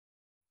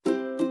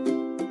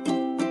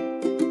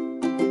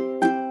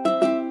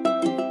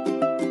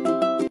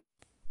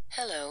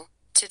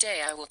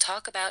Today I will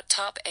talk about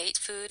top 8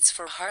 foods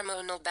for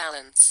hormonal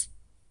balance.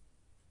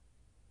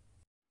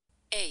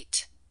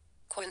 8.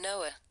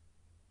 Quinoa.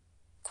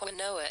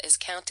 Quinoa is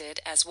counted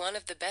as one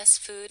of the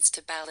best foods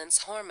to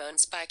balance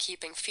hormones by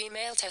keeping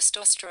female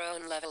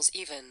testosterone levels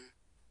even.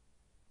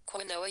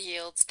 Quinoa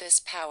yields this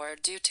power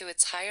due to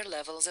its higher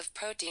levels of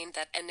protein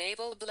that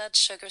enable blood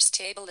sugar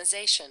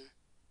stabilization.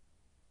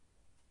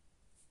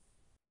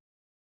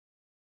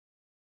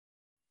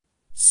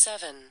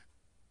 7.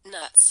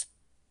 Nuts.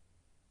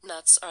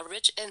 Nuts are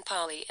rich in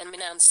poly and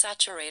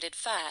monounsaturated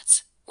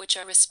fats, which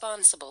are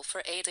responsible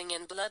for aiding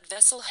in blood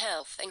vessel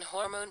health and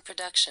hormone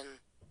production.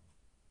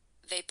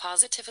 They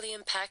positively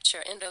impact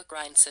your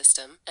endocrine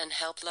system and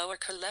help lower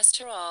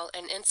cholesterol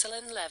and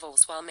insulin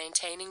levels while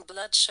maintaining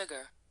blood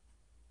sugar.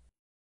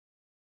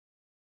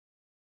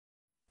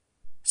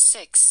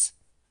 6.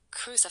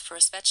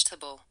 Cruciferous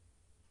vegetable.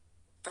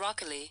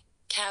 Broccoli,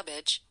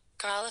 cabbage,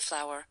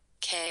 cauliflower,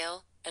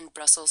 kale, and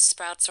Brussels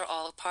sprouts are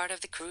all part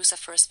of the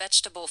cruciferous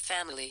vegetable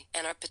family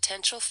and are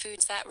potential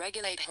foods that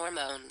regulate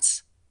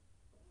hormones.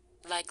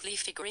 Like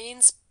leafy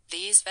greens,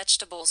 these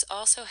vegetables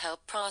also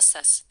help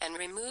process and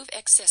remove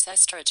excess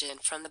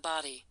estrogen from the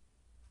body.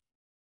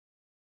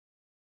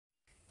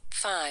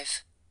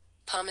 5.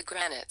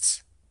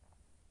 Pomegranates.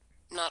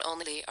 Not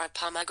only are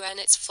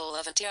pomegranates full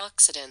of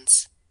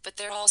antioxidants, but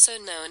they're also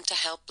known to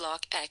help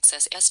block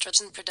excess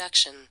estrogen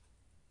production.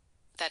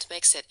 That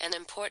makes it an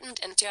important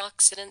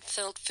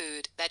antioxidant-filled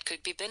food that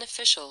could be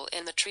beneficial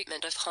in the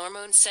treatment of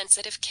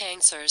hormone-sensitive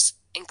cancers,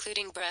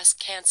 including breast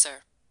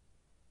cancer.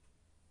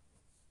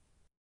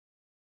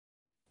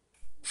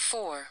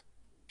 4.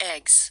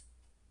 Eggs.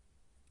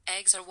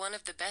 Eggs are one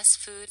of the best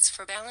foods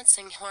for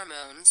balancing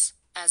hormones,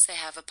 as they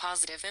have a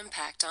positive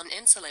impact on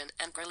insulin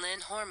and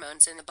ghrelin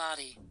hormones in the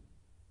body.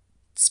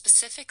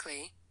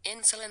 Specifically,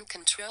 insulin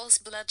controls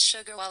blood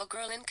sugar while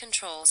ghrelin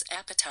controls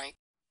appetite.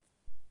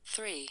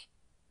 3.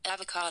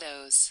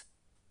 Avocados.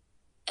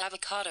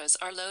 Avocados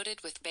are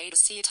loaded with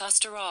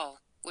beta-sitosterol,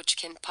 which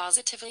can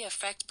positively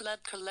affect blood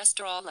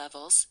cholesterol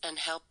levels and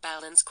help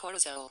balance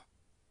cortisol.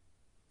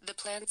 The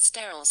plant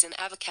sterols in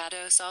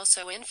avocados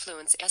also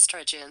influence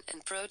estrogen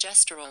and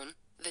progesterone,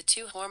 the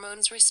two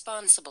hormones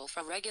responsible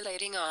for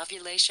regulating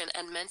ovulation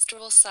and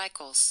menstrual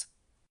cycles.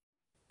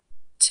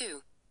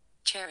 2.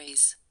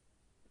 Cherries.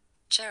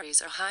 Cherries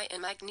are high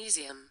in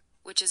magnesium,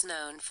 which is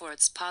known for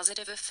its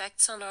positive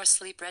effects on our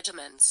sleep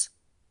regimens.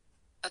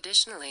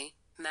 Additionally,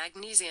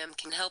 magnesium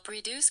can help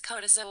reduce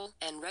cortisol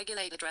and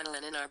regulate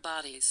adrenaline in our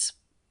bodies.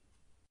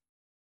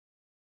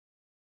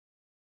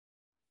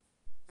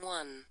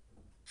 1.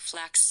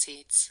 Flax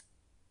seeds.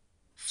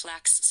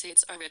 Flax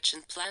seeds are rich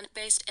in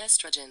plant-based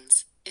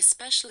estrogens,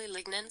 especially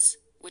lignans,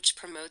 which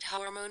promote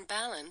hormone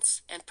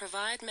balance and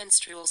provide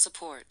menstrual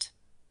support.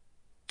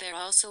 They're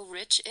also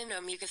rich in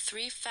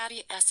omega-3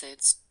 fatty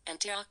acids,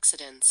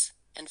 antioxidants,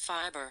 and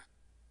fiber.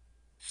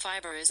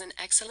 Fiber is an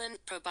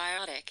excellent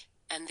probiotic,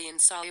 and the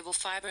insoluble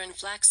fiber in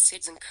flax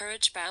seeds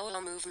encourage bowel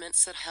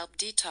movements that help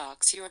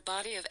detox your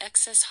body of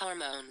excess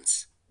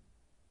hormones.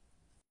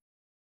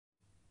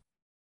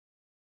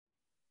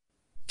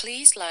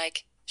 Please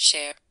like,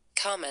 share,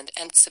 comment,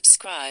 and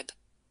subscribe.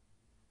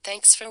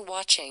 Thanks for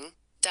watching.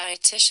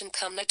 Dietitian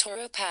cum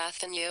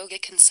naturopath and yoga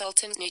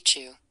consultant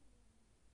Neetu.